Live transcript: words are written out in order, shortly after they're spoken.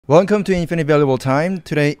Welcome to Infinite Valuable Time.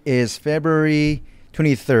 Today is February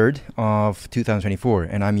 23rd of 2024,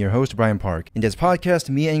 and I'm your host, Brian Park. In this podcast,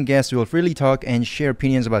 me and guests will freely talk and share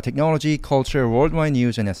opinions about technology, culture, worldwide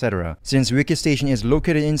news, and etc. Since WIKD Station is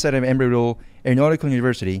located inside of Embry-Riddle Aeronautical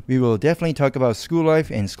University, we will definitely talk about school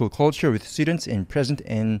life and school culture with students in present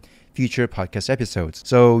and future podcast episodes.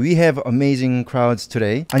 So we have amazing crowds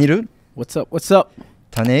today. Anirudh. What's up? What's up?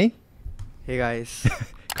 Tanay. Hey guys.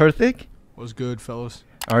 Karthik. What's good, fellas?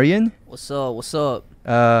 Aryan. What's up? What's up?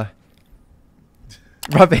 Rafey.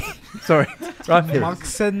 Sorry. Rafey.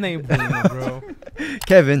 Maksad na yung bunga, bro.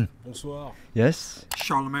 Kevin. Bonsoir. Yes.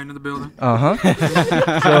 Charlemagne in the building. So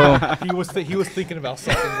he was thinking about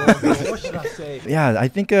something. What should I say? yeah, I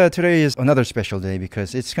think today is another special day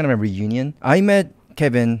because it's kind of a reunion. I met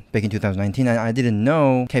Kevin back in 2019. I didn't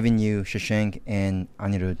know Kevin knew Shashank and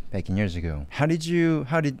Anirudh back in years ago. How did you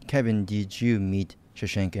meet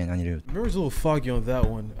Shashank and Anirudh? I remember it's a little foggy on that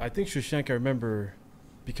one. I think Shashank, I remember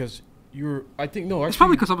because you were. I think no. Actually, It's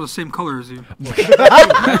probably because I'm the same color as you.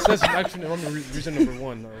 that's actually reason number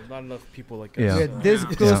one. Not enough people like us. Yeah. We're this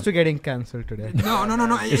close to getting cancelled today. No.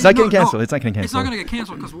 It's not getting canceled. It's not getting It's not canceled. gonna get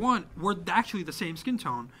canceled because one, we're actually the same skin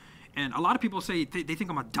tone, and a lot of people say they think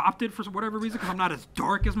I'm adopted for whatever reason because I'm not as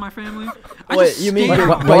dark as my family. Wait, you mean you're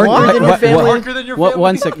What? darker than your family? Darker than your family?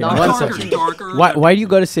 One second. No, One Darker, second. darker. Why do you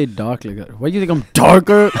gotta say dark like that? Why do you think I'm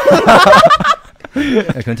darker?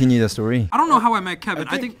 Continue the story. I don't know how I met Kevin.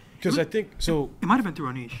 I think because I think so. it might have been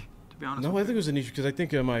through Anish, to be honest. No, I think it was an issue because I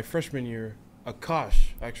think my freshman year,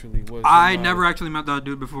 Akash actually was. I never actually met that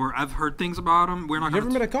dude before. I've heard things about him. We're not. You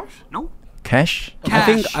gonna never met Akash? No. Cash?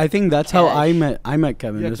 I think that's how I Cash. met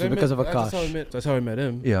Kevin. This 'cause was because of That's Akash. that's how I met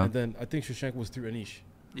him. Yeah. And then I think Shashank was through Anish,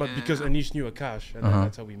 but Yeah. because Anish knew Akash, and then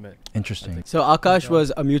that's how we met. Interesting. So Akash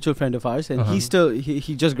was a mutual friend of ours, and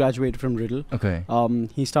he just graduated from Riddle. Okay.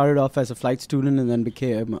 He started off as a flight student and then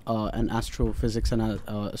became an astrophysics and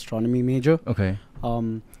astronomy major. Okay.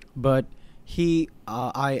 But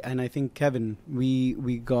I think Kevin,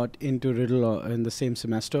 we got into Riddle in the same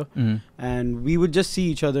semester, and we would just see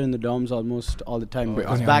each other in the dorms almost all the time.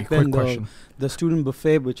 Because Anya, back then, quick question. the student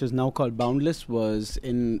buffet, which is now called Boundless, was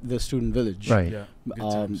in the student village. Right. Yeah. Good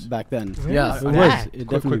times. Back then. Where Yeah, is it was. that? It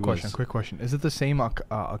definitely was. Quick question. Is it the same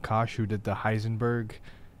Akash who did the Heisenberg?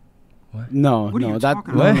 No, What are you that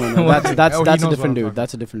talking no, about? no, that's Oh, he that's a knows what different I'm dude. talking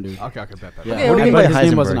That's a different dude. Okay, bet that. Yeah. Okay, What do you mean But by his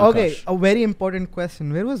name wasn't Heisenberg? Okay, Akash. a very important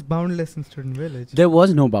question. Where was Boundless in Student Village? There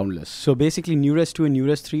was no Boundless. So basically, New Res 2 and New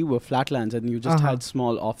Res 3 were flatlands, and you just had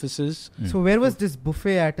small offices. So where was this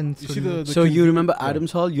buffet at in You see Student Village? the So you remember yeah.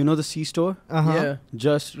 Adams Hall? You know the C store? Uh-huh.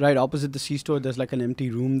 Just right opposite the C store, there's like an empty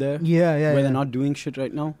room there Yeah, yeah. where yeah. they're not doing shit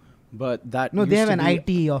right now. But that No, they used have to an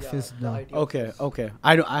be- IT office now. Okay.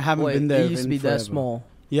 I haven't Wait, been there. it used to in be that forever. small.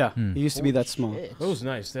 Yeah, Hmm. it used to be that small. Shit. That was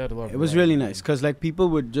nice. They had a lot. It was really nice because like people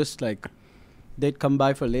would just like they'd come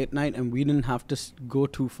by for late night and we didn't have to go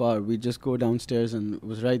too far. We'd just go downstairs and it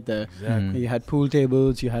was right there. Exactly. You had pool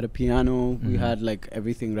tables, you had a piano, we Mhm. had like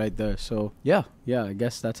everything right there. So yeah, I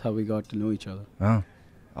guess that's how we got to know each other. Wow.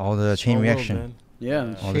 All the chain Small world, reaction. man.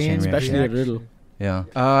 Yeah, All the chain especially reaction. at Riddle. Yeah.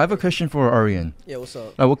 I have a question for Aryan. Yeah, what's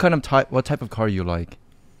up? What type of car you like?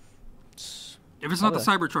 If it's not the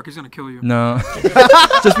Cybertruck, he's gonna kill you. No.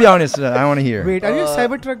 Just be honest. I want to hear. Wait, are you a Uh,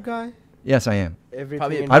 Cybertruck guy? Yes, I am.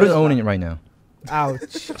 Probably I don't own it right now.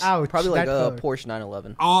 Ouch. Ouch. Probably like that a hurt. Porsche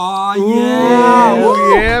 911. Oh Yeah.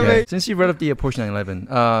 Oh, yeah, Yeah. mate. Since you brought up the Porsche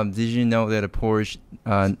 911, did you know that a Porsche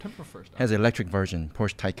September 1st. has an electric version,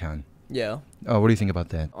 Porsche Taycan? Yeah. What do you think about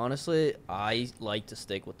that? Honestly, I like to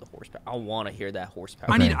stick with the horsepower. I want to hear that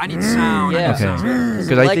horsepower. Okay. I need sound. Yeah. Okay. Because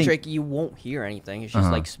 'Cause I think- electric, you won't hear anything. It's just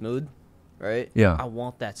Uh-huh. like smooth, right? Yeah. I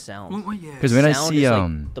want that sound. Well, yeah. Because when I Sound see is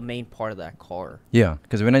like the main part of that car. Yeah,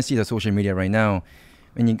 because when I see the social media right now,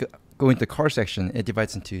 when you go into the car section, it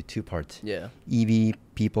divides into two parts: Yeah. EV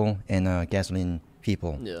people and gasoline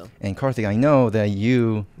people. Yeah. And Karthik, I know that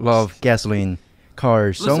you love gasoline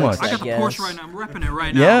cars so Listen, much. I got the Yes. Porsche right now. I'm repping it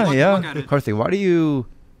right now. Yeah, Look yeah. at it. Karthik, why do you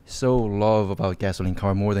so love about gasoline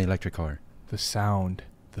car more than electric car? The sound,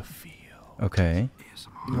 the feel. Okay.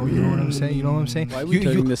 You know what I'm saying? Why are we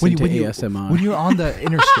turning this into ASMR? When you're on the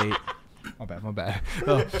interstate, my bad.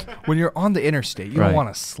 When you're on the interstate, you Right. don't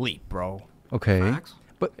want to sleep, bro. Okay. Facts.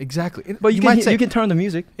 But exactly. But you, might can, say you can turn on the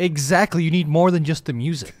music. exactly. You need more than just the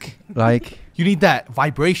music. Like, You need that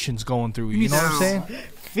vibrations going through you. You know what I'm saying?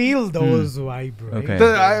 feel those vibe, right? Okay.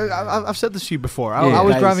 I've said this to you before. Yeah. I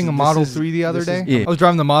was Guys, driving a this Model is- 3 the other this day. is- Yeah. I was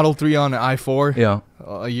driving the Model 3 on an i4 Yeah.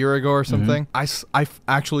 a year ago or something. I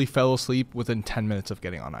actually fell asleep within 10 minutes of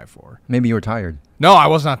getting on i4. Maybe you were tired. No, I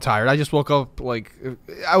was not tired. I just woke up like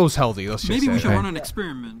I was healthy. Let's just Maybe say. we should Okay. run an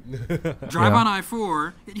experiment. Drive Yeah. on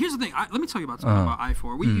I-4. Here's the thing. Let me tell you about something Uh-huh. about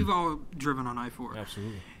I-4. We've all driven on I-4.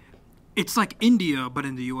 Absolutely. It's like India, but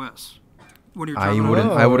in the U.S. When you're I driving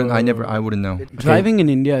wouldn't. on I wouldn't. I wouldn't know. Okay. Driving in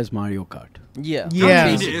India is Mario Kart. Yeah. Yeah.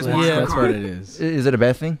 It is That's, Mario that's Kart. what it is. Is it a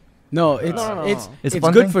bad thing? No, it's no. it's It's a it's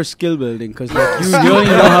fun good thing? for skill building because like you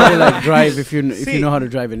only know how to like drive if you See. know how to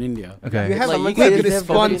drive in India. Okay. You have Like, you quick can-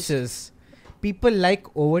 responses. People like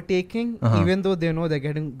overtaking, Uh-huh. even though they know they're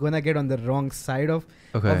gonna get on the wrong side of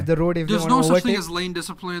Okay. the road if There's they no want to such thing overtake. as lane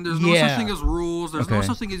discipline. There's no Yeah. such thing as rules. There's no Okay.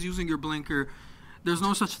 such thing as using your blinker. There's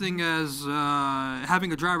no such thing as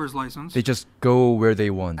having a driver's license. They just go where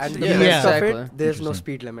they want. And the Yeah, best of exactly. it, there's no Interesting.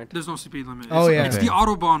 speed limit. There's no speed limit. Oh, It's, yeah. it's Okay. the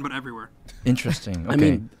Autobahn, but everywhere. Interesting. Okay. I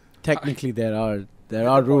mean, technically there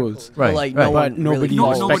are rules, right. like, right. no but one nobody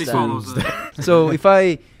really Nobody respects follows them. that. So if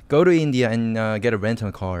I go to India and get a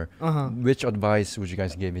rental car, Uh-huh. which advice would you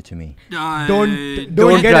guys give it to me? Don't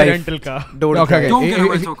don't get drive. a rental car. Don't Okay, Don't okay. get a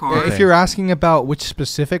If- rental car. Okay. If you're asking about which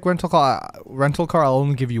specific rental car, I'll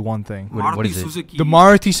only give you one thing. What Maruti is it? Suzuki. The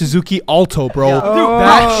Maruti Suzuki Alto, bro. Yeah.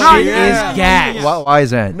 that shit yeah. is gas. Why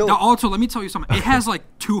is that? No. The Alto, let me tell you something. It has like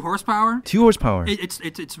 2 horsepower. 2 horsepower.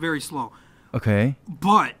 It's very slow. Okay.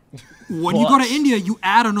 But when you go to India, you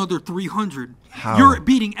add another 300. How? You're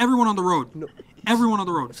beating everyone on the road. Everyone on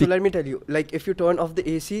the road. So let me tell you, like if you turn off the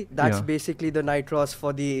AC, that's Yeah. basically the nitros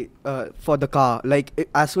for the car. Like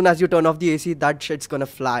as soon as you turn off the AC, that shit's gonna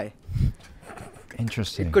fly.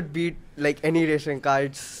 Interesting. It could beat like any racing car.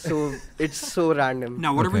 It's so random.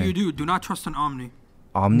 Now, whatever Okay. you do, do not trust an Omni.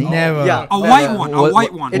 Omni? Never. Yeah. A white one. A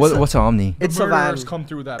white one. It's a- What's an Omni? It's a van. come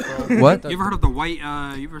through that, bro. What? You ever heard of the white?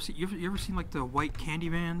 You ever seen like the white candy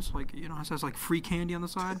vans? Like it says like free candy on the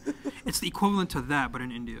side. It's the equivalent to that, but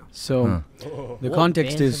in India. So Huh. the What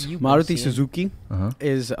context bands is have you been Maruti seeing? Suzuki Uh-huh.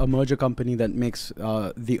 is a merger company that makes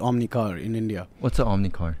the Omni car in India. What's an Omni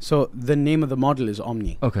car? So the name of the model is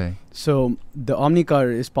Omni. Okay. So the Omni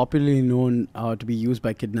car is popularly known to be used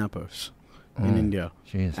by kidnappers in Oh, India,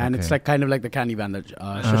 Jeez, and it's okay. like kind of like the candy van that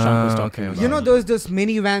Shashank was Ah, talking okay, about. You know those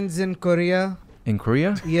minivans in Korea? in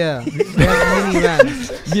Korea? Yeah, they have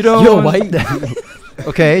minivans. You don't. Yo, why?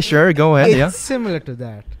 Okay, sure. Go ahead. It's Yeah. similar to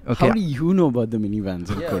that. Okay. How do you know about the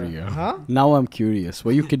minivans in Yeah. Korea? Huh? Now I'm curious.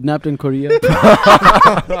 Were you kidnapped in Korea?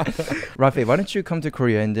 Rafey, why don't you come to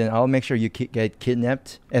Korea and then I'll make sure you get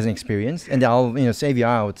kidnapped as an experience, and then I'll save you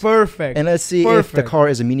out. Perfect. And let's see if the Perfect. car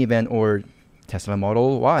is a minivan or Tesla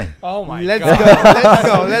Model Y. Oh my Let's god.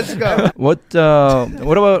 go. Let's go.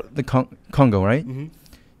 What about the Congo, right? Mm-hmm.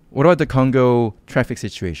 What about the Congo traffic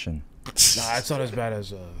situation? Nah, it's not as bad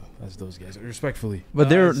as those guys. Respectfully. But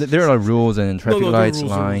there are rules and traffic they're lights,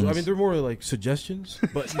 rules, they're rules. lines. I mean, they're more like suggestions,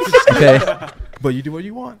 but you can Okay. but you do what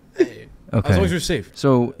you want. Hey, as long Okay. as you're safe.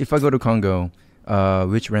 So if I go to Congo,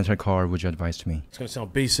 which rental car would you advise to me? It's gonna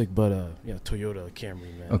sound basic, but Toyota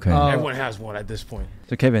Camry, man. Okay. Everyone has one at this point.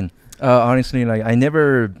 So Kevin, honestly, like I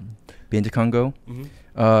never been to Congo. Mm-hmm.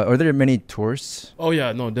 Are there many tourists? Oh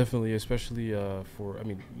yeah, no, definitely, especially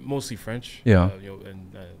mostly French. Yeah.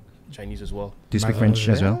 And Chinese as well. Do you speak French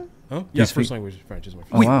as well? Huh? you Yeah, speak- first language French is my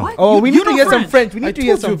first. Oh, wow. what? Oh, we You need to know hear some French. French. We I need to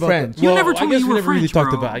hear told you some about French. that. You Well, never I told me guess you we were never really French, talked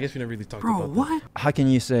bro. about. I guess we never really talked Bro, about what? How can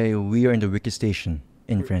you say we are in the WIKD station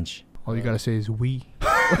in French? All you gotta say is we.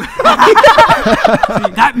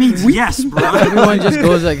 That means yes, bro. Everyone just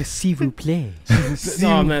goes like, "S'il vous plaît." that.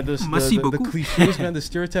 No, man, Merci the beaucoup. cliches, man, the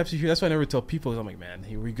stereotypes you hear. That's why I never tell people. I'm like, man,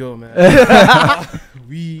 here we go, man.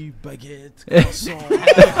 Oui, baguette,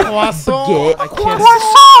 croissant. Croissant.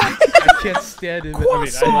 I can't stand it. I mean, I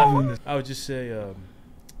laugh at this. I would just say,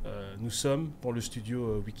 nous sommes pour le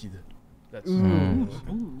studio WIKD. That's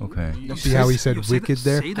Okay. You See how he said say wicked that-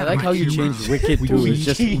 there? say I that like right how you here, bro. changed wicked to it's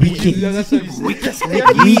just Yeah, that's what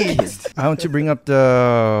you say. I want to bring up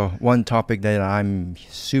the one topic that I'm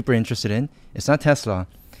super interested in. It's not Tesla.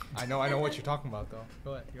 I know what you're talking about though.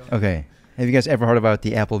 Go ahead. Okay. Have you guys ever heard about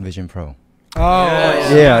the Apple Vision Pro? Oh.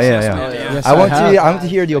 Yeah. Yes, I want have. to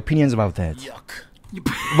hear the opinions about that.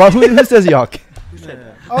 But who says yuck? Okay,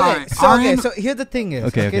 Alright, so Aryan- here the thing is,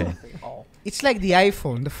 Okay. it's like the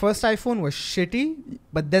iPhone. The first iPhone was shitty,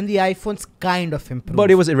 but then the iPhones kind of improved. But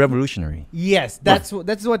it was revolutionary. Yes, that's what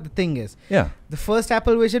the thing is. Yeah. The first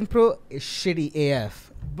Apple Vision Pro is shitty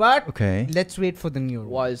AF. But Okay. let's wait for the new one.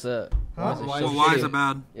 Why is that? Huh? Why is it Well, so why is shitty? it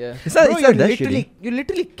bad? Yeah. It's not Bro, that shitty. you're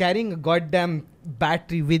literally carrying a goddamn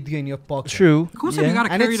battery with you in your pocket. True. Cool, so you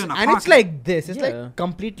gotta And carry it's it in a and it's pocket. like this. It's Yeah. like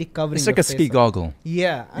completely covering. It's like your a ski face. goggle.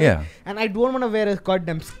 Yeah. Yeah. And I don't want to wear a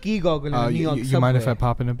goddamn ski goggle in a New York you mind if I subway.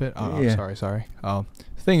 pop in a bit? Oh, Yeah. sorry. The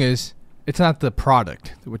thing is, it's not the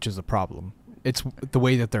product which is the problem. It's the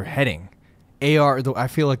way that they're heading. AR, I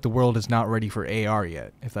feel like the world is not ready for AR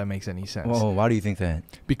yet, if that makes any sense. Whoa, why do you think that?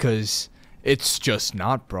 Because it's just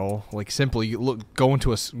not, bro. Like, simply, you go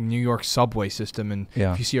into a New York subway system, and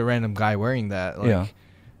Yeah. if you see a random guy wearing that, like, Yeah.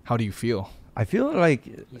 how do you feel? I feel like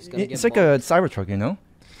He's gonna it's get like a Cybertruck, you know?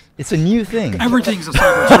 It's a new thing. Everything's a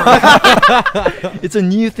Cybertruck. It's a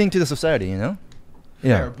new thing to the society, you know?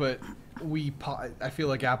 Yeah. Fair, but I feel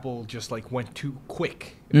like Apple just, like, went too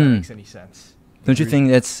quick, if Mm. that makes any sense. Don't you think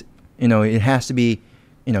that's, it has to be,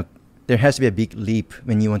 there has to be a big leap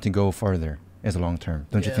when you want to go farther as a long term.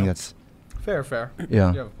 Don't you think Yeah. that's, Fair.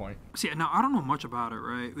 yeah. You have a point. See, now I don't know much about it,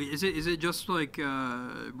 right? Is it just like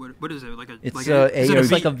what is it like a? It's, like AR. is it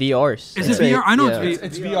It's like a VR. Is it's it a- VR? I know yeah. it's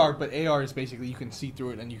It's VR, but AR is basically you can see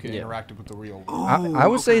through it and you can Yeah. interact with the real world. Oh, I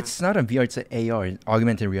would say okay. it's not a VR, it's an AR,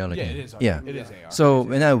 augmented reality. Yeah, it is. Yeah. It is AR. So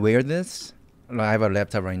when I wear this, like I have a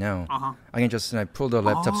laptop right now, Uh-huh. I can just pull the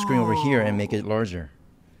laptop screen over here and make it larger.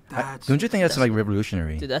 Don't you think that's like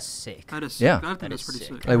revolutionary? Dude, that's sick. That is Yeah. sick. I think That that's is pretty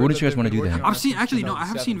sick. sick. Like, wouldn't you guys want to do that? I've seen actually no, I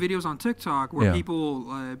have seen videos on TikTok where Yeah. people,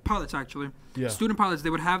 pilots actually, Yeah. student pilots, they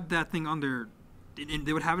would have that thing on their,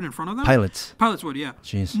 they would have it in front of them. Pilots. Pilots would, yeah.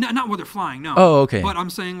 Jeez. Not while they're flying, no. Oh, okay. But I'm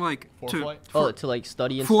saying like to Foreflight? Oh, to like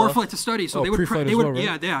study and for stuff. flight to study. So Oh, they would pre-flight they as would well,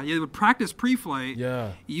 right? yeah they would practice pre-flight Yeah.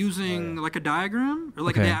 using like a diagram or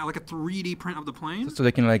like Okay. like a 3D print of the plane. So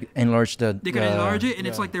they can like enlarge the. They can enlarge it, and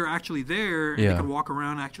it's yeah. like they're actually there, and Yeah. they can walk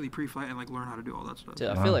around actually pre-flight and like learn how to do all that stuff. Dude,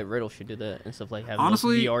 I Wow. feel like Riddle should do that and stuff like having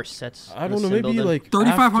Honestly, those VR sets. I don't know. Maybe assembled like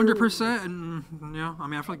 3,500%, and yeah, I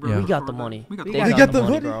mean, I feel like Yeah. We got the money. We got We the got money. the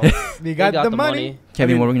money, money. bro. We got the money. Kevin, I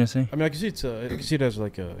mean- what were we gonna say? I mean, I can see I can see it as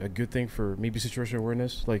like a good thing for maybe situational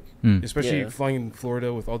awareness, like Mm. especially Yeah. flying in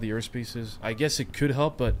Florida with all the airspaces. I guess it could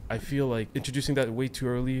help, but I feel like introducing that way too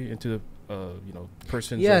early into the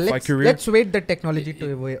person's Yeah, flight career. let's wait the technology to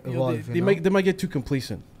you know, evolve. they might get too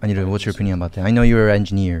complacent. Anirudh, what's your opinion about that? I know you're an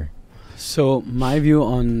engineer. So my view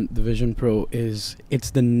on the Vision Pro is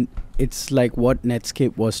it's like what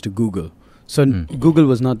Netscape was to Google. So Google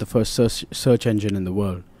was not the first search engine in the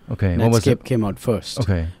world. Okay, what was it? Netscape came out first.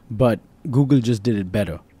 Okay. But Google just did it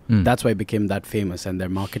better. Mm. That's why it became that famous, and their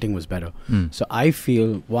marketing was better. Mm. So I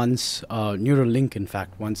feel once Neuralink, in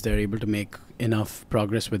fact, once they're able to make enough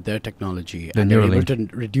progress with their technology, The and they're able Neuralink?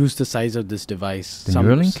 to reduce the size of this device, The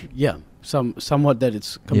Neuralink? yeah, somewhat that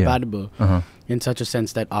it's compatible Uh-huh. in such a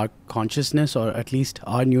sense that our consciousness, or at least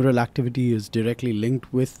our neural activity, is directly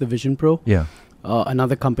linked with the Vision Pro. Yeah.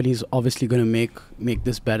 Another company is obviously going to make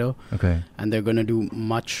this better, Okay. and they're going to do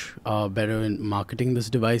much better in marketing this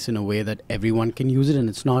device in a way that everyone can use it, and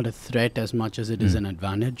it's not a threat as much as it is an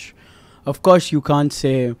advantage. Of course, you can't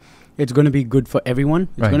say it's going to be good for everyone.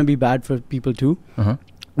 It's Right. going to be bad for people too. Uh-huh.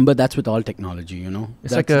 But that's with all technology, you know.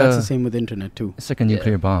 It's That's, like that's a- the same with internet too. It's like a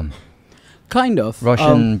nuclear bomb. Kind of.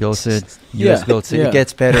 Russian builds it, US yeah, builds it. yeah. It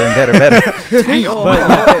gets better and better and better.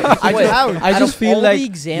 I just feel all like the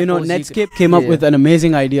examples you Netscape could- came up Yeah. with an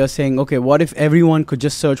amazing idea, saying, okay, what if everyone could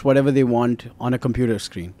just search whatever they want on a computer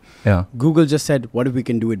screen? Yeah. Google just said, what if we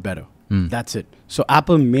can do it better? Mm. That's it. So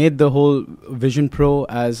Apple made the whole Vision Pro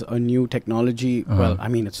as a new technology. Uh-huh. Well, I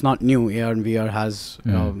mean, it's not new. AR and VR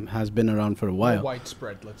has been around for a while.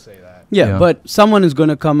 Widespread, let's say that. Yeah, Yeah. but someone is going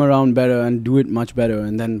to come around better and do it much better,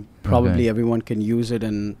 and then probably Okay. everyone can use it,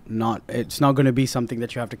 and it's not going to be something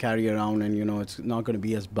that you have to carry around, and it's not going to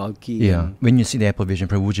be as bulky. Yeah. and When you see the Apple Vision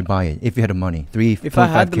Pro, would you buy it if you had the money? if I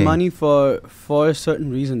had the 3.5K? money for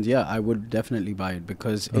certain reasons, yeah, I would definitely buy it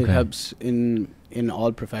because it Okay. helps in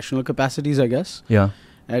all professional capacities, I guess. Yeah.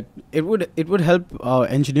 It would help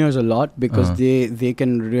engineers a lot because Uh-huh. they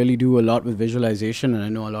can really do a lot with visualization, and I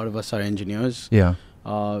know a lot of us are engineers. Yeah.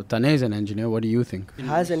 Tanay is an engineer. What do you think?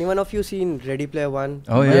 Has anyone of you seen Ready Player One?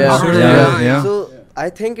 Oh yeah. Yeah. Yeah. So I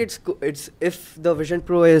think it's if the Vision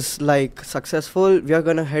Pro is like successful, we are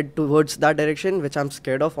gonna head towards that direction, which I'm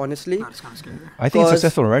scared of, honestly. That's kind of scary. I think it's 'Cause-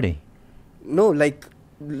 successful already. No, like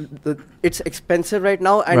it's expensive right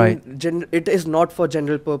now, and Right. it is not for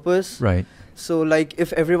general purpose. Right. So like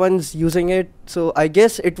if everyone's using it, so I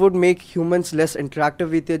guess it would make humans less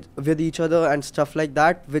interactive with each other and stuff like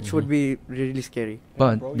that, which would be really scary.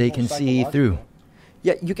 But they can see through.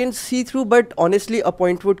 Yeah, you can see through, but honestly, a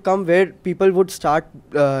point would come where people would start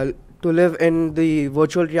to live in the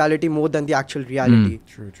virtual reality more than the actual reality.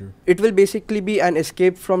 True. It will basically be an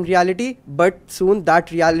escape from reality, but soon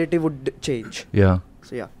that reality would change. Yeah.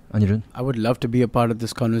 So yeah. Anirudh? I would love to be a part of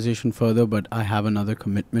this conversation further, but I have another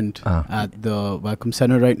commitment at the Welcome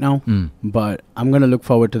Center right now. But I'm going to look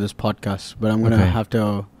forward to this podcast, but I'm going to have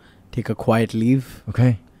to take a quiet leave.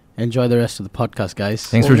 Okay. Enjoy the rest of the podcast, guys.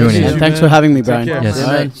 Thanks for joining us. And thanks for having me, Brian. Yes.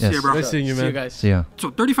 Alright. See you, bro. Nice seeing you, See you man. guys. See ya. So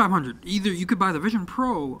 3,500. Either you could buy the Vision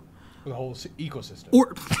Pro The whole ecosystem.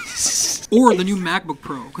 or the new MacBook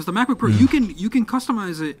Pro, because the MacBook Pro you can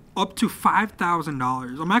customize it up to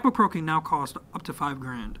 $5,000. A MacBook Pro can now cost up to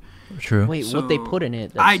 $5,000. True. Wait, what they put in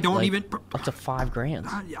it? I that's don't like even. up to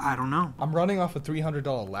 $5,000. I don't know. I'm running off a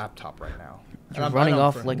 $300 laptop right now. You're I'm running running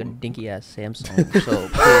off for- like a dinky ass Samsung. So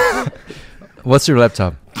please. What's your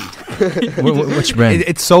laptop? Which brand?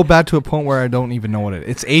 It's so bad to a point where I don't even know what it is.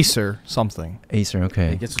 It's Acer something. Acer.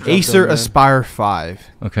 Okay. Get some Acer job done, man. Aspire 5.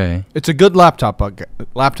 Okay. It's a good laptop,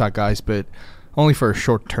 guys, but only for a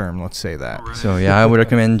short term. Let's say that. Alright. So yeah, I would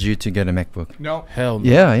recommend you to get a MacBook. No. Hell no.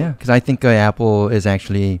 Yeah. Because I think Apple is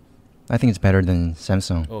actually. I think it's better than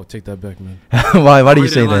Samsung. Oh, take that back, man. Why do you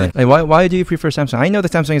Why say did I- that? Like, why do you prefer Samsung? I know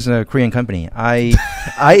that Samsung is a Korean company. I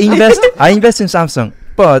invest in Samsung,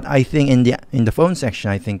 but I think in the phone section,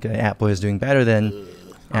 I think Apple is doing better than.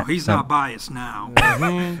 Oh, he's Sam- not biased now,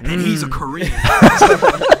 and he's a Korean.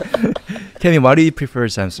 Kevin, why do you prefer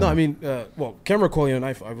Samsung? No, I mean, well, camera quality on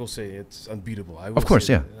iPhone, I will say it's unbeatable. I will Of course,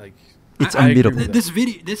 say yeah. that, Like, It's I agree unbeatable. with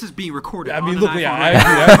that. This is being recorded. I on mean, an look, iPhone yeah, right I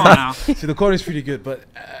now. agree. Come on now. See, the quality is pretty good, but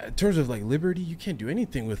in terms of like liberty, you can't do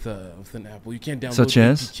anything with an Apple. You can't download Such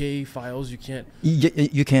as? APK files. You can't.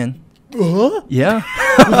 You can. Yeah.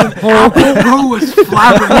 Apple Pro was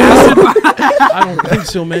flabbergasted. I don't think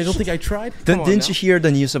so, man. I don't think I tried. Come on Didn't now. you hear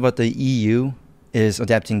the news about the EU is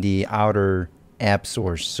adapting the outer app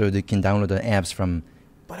source so they can download the apps from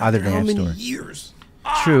But other after than how App many Store? years?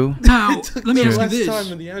 True. Now, let me True. ask you Less time this: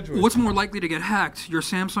 than the Android. what's more likely to get hacked, your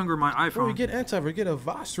Samsung or my Bro, you iPhone? get antivirus, get a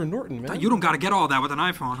Voss or Norton, man. You don't got to get all that with an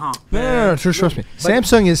iPhone, huh? No, trust me.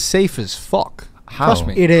 Samsung is safe as fuck. How? Trust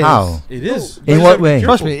me. It is. How? It is. In But you what gotta be way? careful.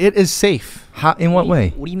 Trust me, it is safe. How? In what way?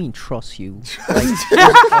 What do you mean trust you?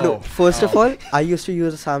 No, first of all, I used to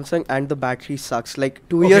use a Samsung and the battery sucks. Like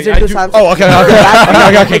 2 Okay, years I into do- Samsung. Oh,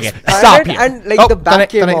 okay. Stop here. And like Oh, the back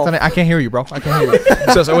came off. Tanay, I can't hear you, bro. I can't hear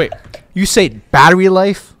you. so wait, you say battery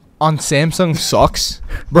life on Samsung sucks,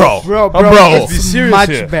 bro? Bro, Be it's serious much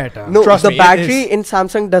here. better. No, Trust the me, it battery is. in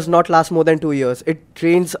Samsung does not last more than 2 years. It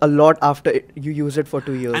drains a lot after you use it for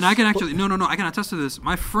 2 years. And I can actually no, I can attest to this.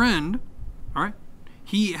 My friend, all right,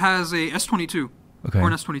 he has a S22 Okay. or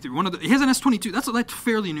an S23. He has an S22. That's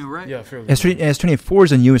fairly new, right? Yeah, fairly. S24 is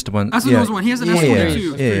the newest one. That's the yeah. newest one. He has an Yeah,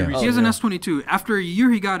 S22. yeah. He has an yeah. S22. After a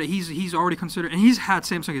year, he got it. He's already considered, and he's had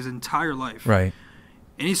Samsung his entire life. Right.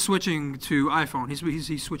 And he's switching to iPhone.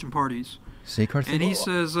 He's switching parties. See, Karthik? And he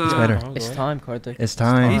says It's better. It's time, Karthik. It's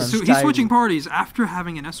time. he's switching parties after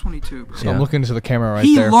having an S22. Bro. So Yeah. I'm looking into the camera right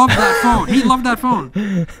He there. loved that phone. He loved that phone.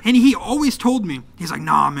 And he always told me, he's like,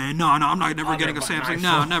 nah, man, no, I'm not never getting a Samsung.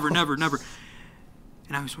 No, never.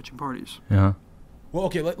 And now he's switching parties. Yeah. Well,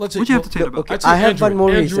 okay, let's say. What you have to say about okay, I'd say I have one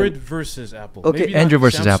more Android reason. versus Apple. Okay. Maybe not Android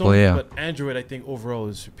versus Samsung, Apple, yeah. But Android, I think overall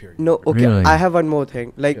is superior. No, okay. Really? I have one more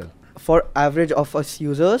thing. Like Yeah. for average of us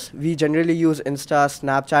users, we generally use Insta,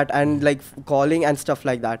 Snapchat, and like calling and stuff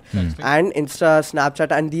like that. And Insta,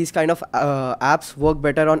 Snapchat, and these kind of apps work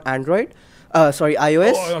better on Android. Sorry,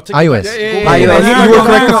 iOS. Oh, I'll take iOS. it back. iOS. You There were you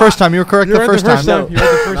correct go. the first time. You were correct You're the right first time. You're right the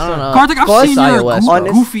first No, time. no. Karthik, I've Cause seen your iOS,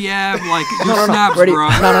 bro. goofy app, like your snaps, Ready? bro.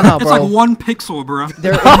 No, It's bro. like 1 pixel, bro.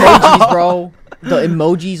 They're emojis, bro. The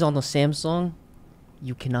emojis on the Samsung,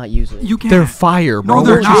 you cannot use it. You can't. They're fire, bro. No,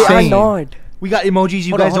 they're What not. you They are saying? not. We got emojis you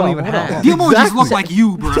Hold on, guys don't hold even on, hold have. on. The emojis Exactly. look like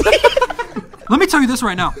you, bro. Let me tell you this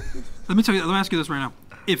right now. Let me ask you this right now.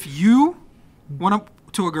 If you went up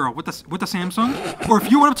to a girl with the Samsung, or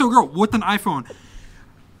if you went up to a girl with an iPhone,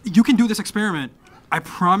 you can do this experiment. I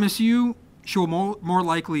promise you, she'll more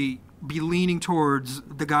likely be leaning towards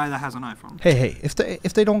the guy that has an iPhone. Hey,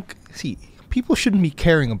 if they don't see, people shouldn't be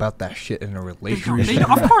caring about that shit in a They relationship.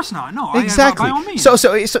 don't- of course not. No, Exactly. by all means. So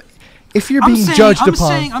if you're being judged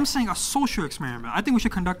upon, I'm saying a social experiment. I think we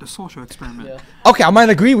should conduct a social experiment. Yeah. okay, I might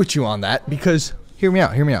agree with you on that because hear me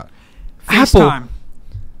out. FaceTime.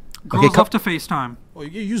 Girls Okay, love to FaceTime. Oh,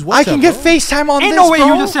 you use WhatsApp. I can get bro. FaceTime on Ain't this, no way bro.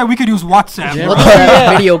 you just said we could use WhatsApp. Yeah, bro. What's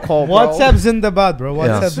that video call, bro? WhatsApp's in the bad, bro. Yeah.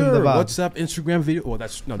 WhatsApp's in the Sir, bad. WhatsApp, Instagram video. Oh,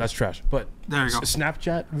 that's trash. But There you go.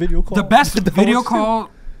 Snapchat video call. The best Those video two? call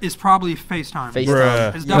is probably FaceTime. FaceTime.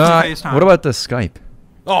 Bruh. It's No, definitely FaceTime. what about the Skype?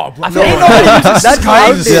 Oh, bro. I no. think- That's Skype.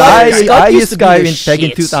 outdated. Skype I used used to be Skype the back in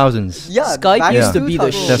shit. 2000s. Yeah, Skype back used in to be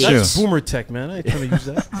the 2000. shit. That's true. Boomer tech, man. I ain't trying to use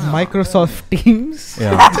that. Microsoft Teams.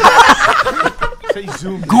 Yeah.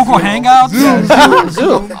 Google Hangouts.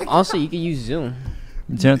 Zoom. Also, you can use Zoom.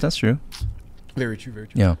 Yeah, that's true. Very true.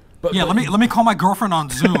 Yeah. But, Yeah, let me call my girlfriend on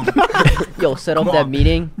Zoom. Yo, set up Come that on.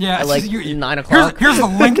 meeting Yeah, at like you- 9 o'clock. Here's the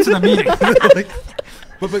link to the meeting.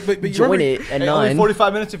 but you Join remember- it at Hey, only 9.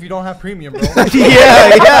 45 minutes if you don't have premium, bro.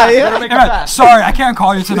 Hey, man, sorry, I can't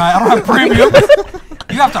call you tonight. I don't have premium.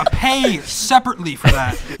 You have to pay separately for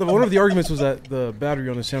that. But one of the arguments was that the battery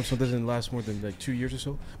on the Samsung doesn't last more than like 2 years or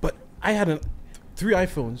so. But I had 3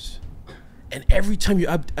 iPhones, and every time you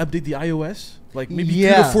update the iOS, like maybe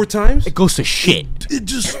 3 or 4 times, It goes to shit. it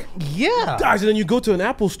just Yeah. dies. And then you go to an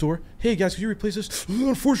Apple store. Hey guys, can you replace this?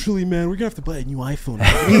 Unfortunately, man, we're gonna have to buy a new iPhone.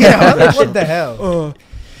 Yeah. What the hell?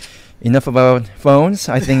 Enough about phones.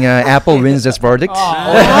 I think Apple wins this verdict. Oh,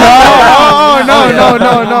 no.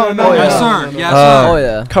 Yes, sir. Yes, Uh, sir. Oh,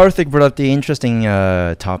 yeah. Karthik brought up the interesting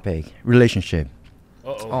topic, relationship.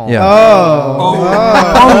 Oh. Yeah. Oh.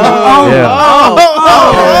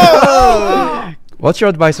 Yeah. What's your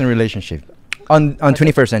advice on relationship on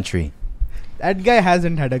 21st century? That guy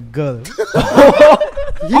hasn't had a girl.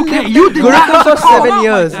 Okay, you did Gurukul not for call 7 out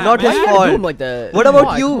years, like that, not his man. fault. Do him like that. What about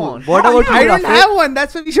Why? you? Come on. What about you, I don't Rafey? have one.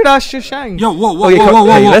 That's why we should ask Shashank. Yo, whoa. Okay, Whoa.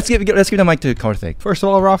 let's give the mic to Karthik. First of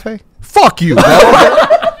all, Rafey, fuck you.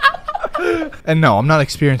 And no, I'm not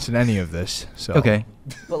experiencing any of this. So Okay.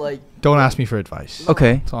 But like, don't ask me for advice.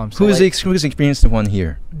 Okay. That's all I'm saying. Who's experienced the one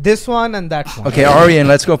here? This one and that one. Okay, Aryan,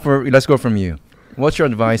 let's go from you. What's your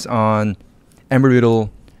advice on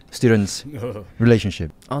Emerald students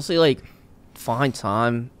relationship? honestly, like, find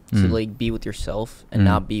time to Mm. like be with yourself and Mm.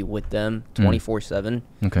 not be with them 24/7.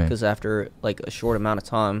 Okay. Because after like a short amount of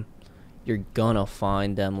time, you're gonna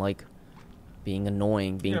find them like being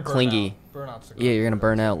annoying, being clingy. Yeah, you're gonna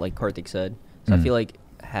burn out, like Karthik said. So I Mm. feel like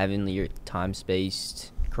having your time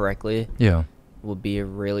spaced correctly Yeah. would be a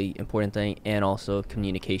really important thing, and also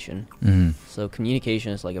communication. Mm-hmm. So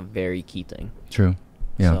communication is like a very key thing. True.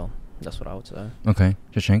 Yeah. So that's what I would say. Okay.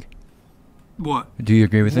 Shashank, What? do you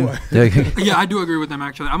agree with him? What? Yeah, I do agree with them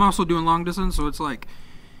actually. I'm also doing long distance, so it's like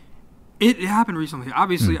it happened recently.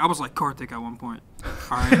 Obviously, I was like Karthik at one point.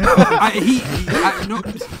 All right, no,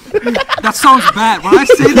 that sounds bad. When I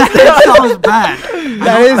say that, it sounds bad.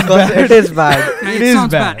 It is bad. Yeah, It it is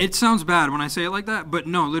sounds bad. bad. It sounds bad when I say it like that. But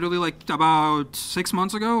no, literally, like about 6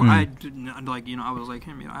 months ago, I didn't, like I was like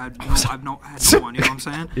him. I had no one. You know what I'm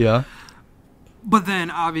saying? Yeah. But then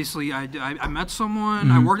obviously I met someone.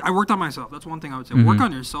 Mhm. I worked on myself. That's one thing I would say. Mhm. Work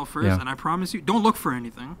on yourself first, Yeah. and I promise you, don't look for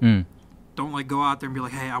anything. Mm. Don't like go out there and be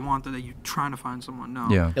like, hey, I want that. You're trying to find someone. No.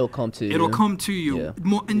 Yeah. It'll come to you. It'll come to you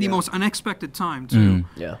Yeah. in the most unexpected time too. Mm.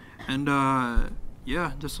 Yeah. And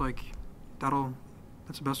yeah, just like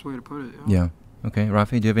that's the best way to put it. Yeah. Okay.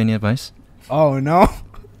 Rafey, do you have any advice? Oh no.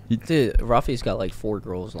 Dude, Rafey's got like 4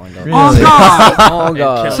 girls lined up. Oh God! Oh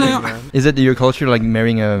god. Say- Is it your culture like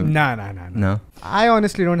marrying a? No. No. I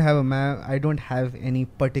honestly don't have I don't have any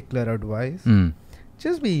particular advice. Mm.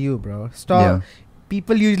 Just be you, bro. Stop. Yeah.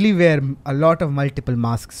 People usually wear a lot of multiple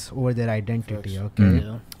masks over their identity. Facts. Okay.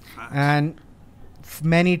 Mm. Yeah. And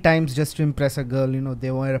many times just to impress a girl,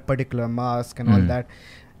 they wear a particular mask and all Mm. that.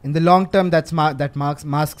 In the long term, that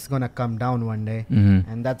mask's gonna come down one day, Mm-hmm.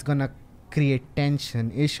 and that's gonna create tension,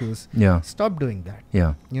 issues. Yeah. Stop doing that.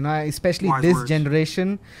 Yeah. Especially Wise this words.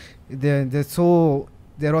 generation,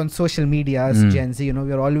 they're on social media as Mm. Gen Z.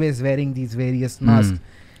 We're always wearing these various masks.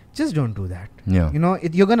 Just don't do that. Yeah.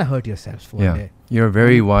 You're gonna hurt yourself one Yeah. day. You're a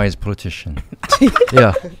very wise politician.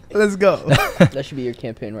 Yeah. Let's go. That should be your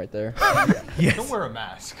campaign right there. Don't wear a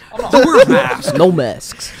mask. Don't wear a mask. No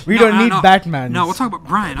masks. We No, don't no, need no. Batman. No, we'll talk about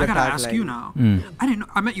Brian. I The gotta ask tagline. you now. Mm. I didn't know.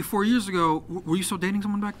 I met you 4 years ago. Were you still dating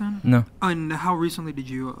someone back then? No. And how recently did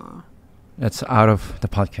you? That's out of the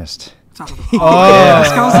podcast. It's out of the- Oh.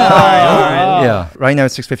 let's go. All right. Yeah. Right now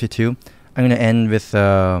it's 6:52. I'm gonna end with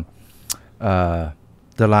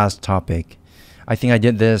the last topic. I think I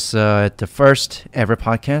did this at the first ever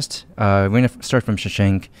podcast. We're gonna start from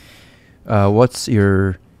Shashank. What's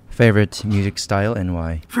your favorite music style and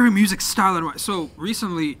why? Favorite music style and why? So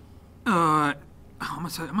recently, I'm gonna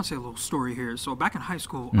say a little story here. So back in high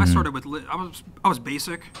school, I Mhm. started with I was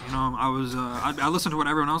basic. I listened to what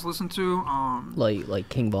everyone else listened to. Like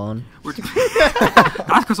King Von.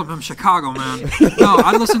 That's because I'm from Chicago, man. No,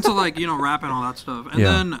 I listened to rap and all that stuff, and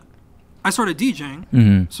Yeah. then I started DJing.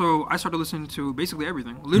 Mm-hmm. So I started listening to basically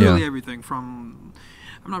everything, literally Yeah. everything. From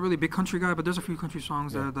I'm not really a big country guy, but there's a few country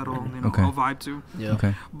songs that'll Okay. I'll vibe to. Yeah.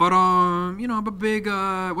 Okay. But I'm a big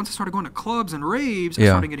once I started going to clubs and raves, I Yeah.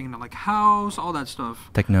 started getting into like house, all that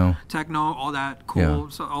stuff, Techno. techno, all that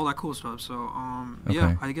all that cool stuff. So Okay.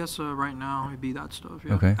 yeah, I guess right now it'd be that stuff.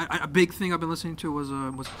 Yeah. Okay. A big thing I've been listening to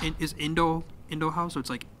is Indo house. So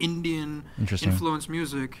it's like Indian Interesting. influenced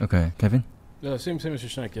music. Okay. Kevin. Same as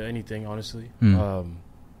Shashank. Anything, honestly. Mm.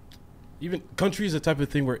 Even country is the type of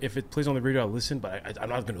thing where if it plays on the radio, I'll listen, but I'm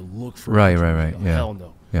not gonna look for. Right, country right, music. right, yeah. Hell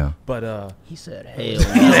no. Yeah. But He said, "Hell,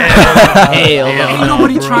 hell, Ain't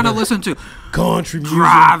nobody trying to listen to country music.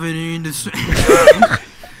 driving in the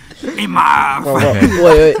in my.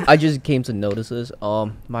 Wait, I just came to notice this.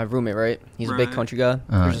 My roommate, right? He's a big Right. country guy.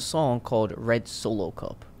 There's a song called "Red Solo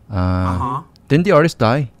Cup." Didn't the artist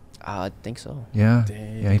die? I think so. Yeah.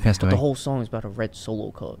 Damn. Yeah, he passed The away. whole song is about a red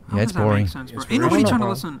solo cup. How Yeah, does it's that boring. make sense, bro? It's Ain't nobody boring. trying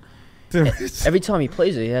to Bro. listen. Every time he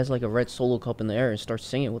plays it, he has like a red solo cup in the air and starts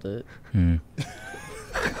singing with it. I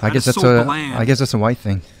That guess is that's so a. bland. I guess that's a white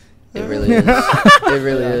thing. It really is. It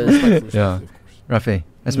really is. Yeah. Rafey,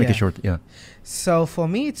 let's make Yeah. it short. Yeah. So for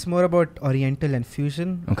me, it's more about Oriental and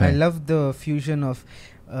fusion. Okay. I love the fusion of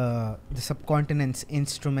the subcontinent's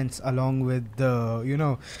instruments along with the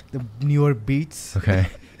the newer beats. Okay.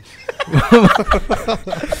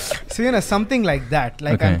 So something like that.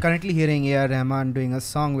 Like Okay. I'm currently hearing A.R. Rahman doing a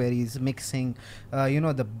song where he's mixing,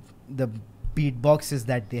 the beat boxes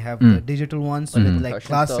that they have, the digital ones with like Percussion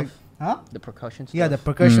classic. stuff. Huh? The percussion stuff. Yeah, the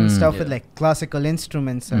percussion stuff with Yeah. like classical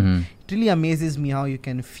instruments. And it really amazes me how you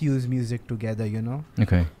can fuse music together.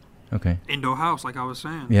 Okay. Okay. Indo house, like I was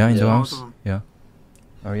saying. Yeah, in the Yeah. house. Yeah.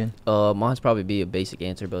 Aryan. Mine's probably be a basic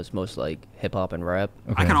answer, but it's most like hip hop and rap.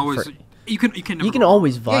 Okay. I can always. For- You can. You can. Never You can go wrong.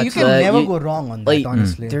 always vibe Yeah, you to can that. never You- go wrong on like, that,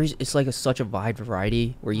 honestly. It's like such a wide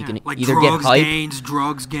variety where you Yeah, can like either drugs, get hype,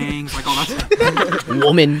 drugs, gangs, like all that.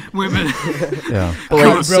 woman, Women Yeah. but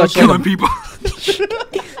like such killing people.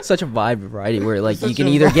 such a wide variety where like you can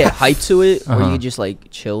either get hype to it or Uh-huh. you can just like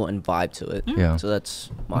chill and vibe to it. Yeah. So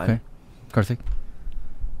that's mine. Okay. Karthik.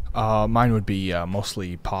 Mine would be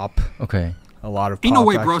mostly pop. Okay. A lot of pop. Ain't no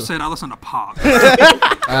way, bro actually. said I listen to pop.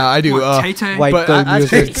 I do. What, Tay-Tay? White but girl I-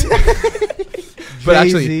 music. But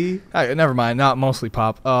actually, Jay-Z. never mind. Not mostly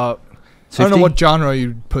pop. I don't know what genre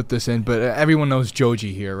you'd put this in, but everyone knows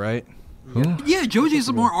Joji here, right? Who? Yeah, Joji's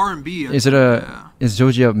more R&B. Is it a? Is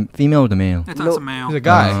Joji a female or the male? That's No. a male. He's a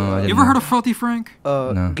guy. I You didn't ever know. heard of Filthy Frank?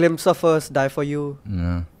 No. Glimpse of Us, Die for You.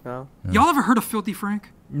 No. No? Y'all ever heard of Filthy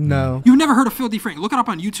Frank? No. You've never heard of Filthy Frank? Look it up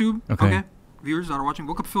on YouTube. Okay. Viewers that are watching,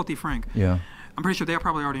 look up Filthy Frank. Yeah. I'm pretty sure they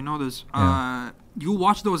probably already know this. Yeah. You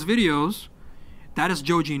watch those videos. That is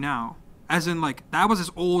Joji now. As in, like, that was his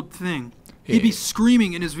old thing. He'd be Yeah.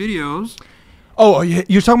 screaming in his videos. Oh,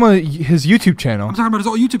 you're talking about his YouTube channel. I'm talking about his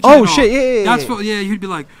old YouTube channel. Oh shit! Yeah. That's he'd be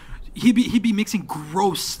like, he'd be mixing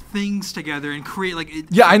gross things together and create like.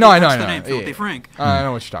 Yeah, I know. That's the name, Yeah. Filthy Frank. I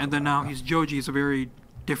know what you're talking And then now he's Joji. He's a very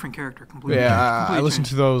different character, completely. Yeah, I completely listen changed.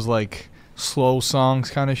 to those like slow songs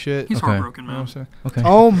kind of shit. He's Okay. heartbroken, You know man. what I'm saying? Okay.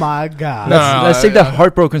 Oh my god. No, Let's take the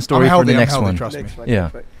heartbroken story for healthy, the I'm next healthy, one. trust me. Next one, Yeah.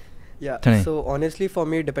 next one. Yeah. Tanay. So honestly, for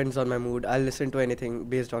me, it depends on my mood. I'll listen to anything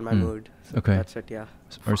based on my mood. So Okay. That's it. Yeah.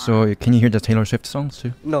 Or so can you hear the Taylor Swift songs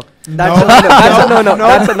too? No. That's a no. That's a no. No.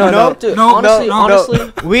 That's a no. No. Dude, No, honestly, no, honestly,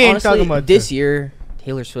 We ain't honestly, talking about this that. year.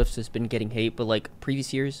 Taylor Swift has been getting hate, but like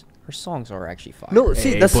previous years, her songs are actually fire. No.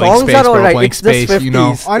 See, Hey, the blank songs space, are bro, alright. blank It's the space, Swifties. you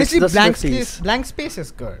know. Honestly, It's the blank Swifties. space. Blank space is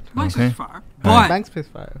good. Blank Okay. is fire. But Blank space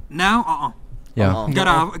fire. now, Yeah. Uh-uh.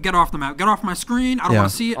 get off the map. Get off my screen. I don't Yeah.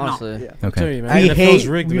 want to see it. Honestly, Yeah. I'm Okay. telling you, man. We NFL's hate-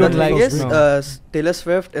 rigged, we man. don't like Yes, No. Taylor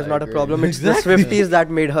Swift is I not a agree. problem. It's Exactly. the Swifties that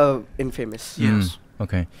made her infamous. No. Yes.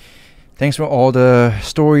 Okay. Thanks for all the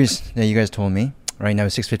stories that you guys told me. Right now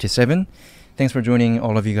it's 6:57. Thanks for joining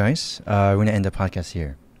all of you guys. We're gonna end the podcast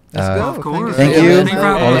here. Let's go. Of course. Thank Yeah, you. Thank you for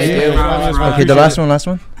having All us. of you. Thank you for having us, bro. Okay, the last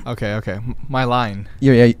one. Okay. My line.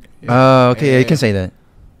 Yeah. Okay, Yeah. you can say that.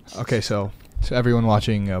 Okay, so everyone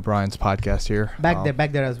watching Brian's podcast here. Back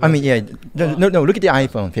there as well. I mean, yeah. No. Look at the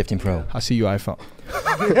iPhone 15 Pro. I see you, iPhone.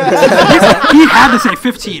 He had to say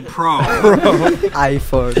 15 Pro.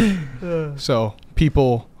 iPhone. So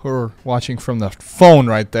people who are watching from the phone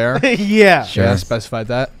right there. yeah. Sure. Yeah, specified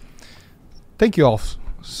that. Thank you all.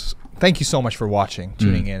 Thank you so much for watching,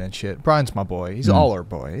 tuning in and shit. Brian's my boy. He's all our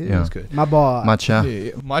boy. Yeah. He's good. My boy. Matcha.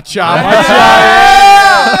 Yeah, matcha.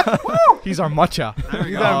 He's our matcha. There we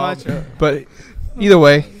You go. got matcha. But either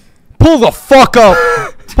way, pull the fuck up.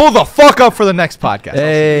 Pull the fuck up for the next podcast.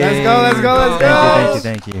 Hey. Let's go.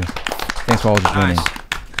 Thank you. Thanks for all the joining. Nice.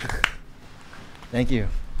 Thank you.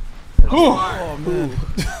 Oh,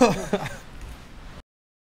 man.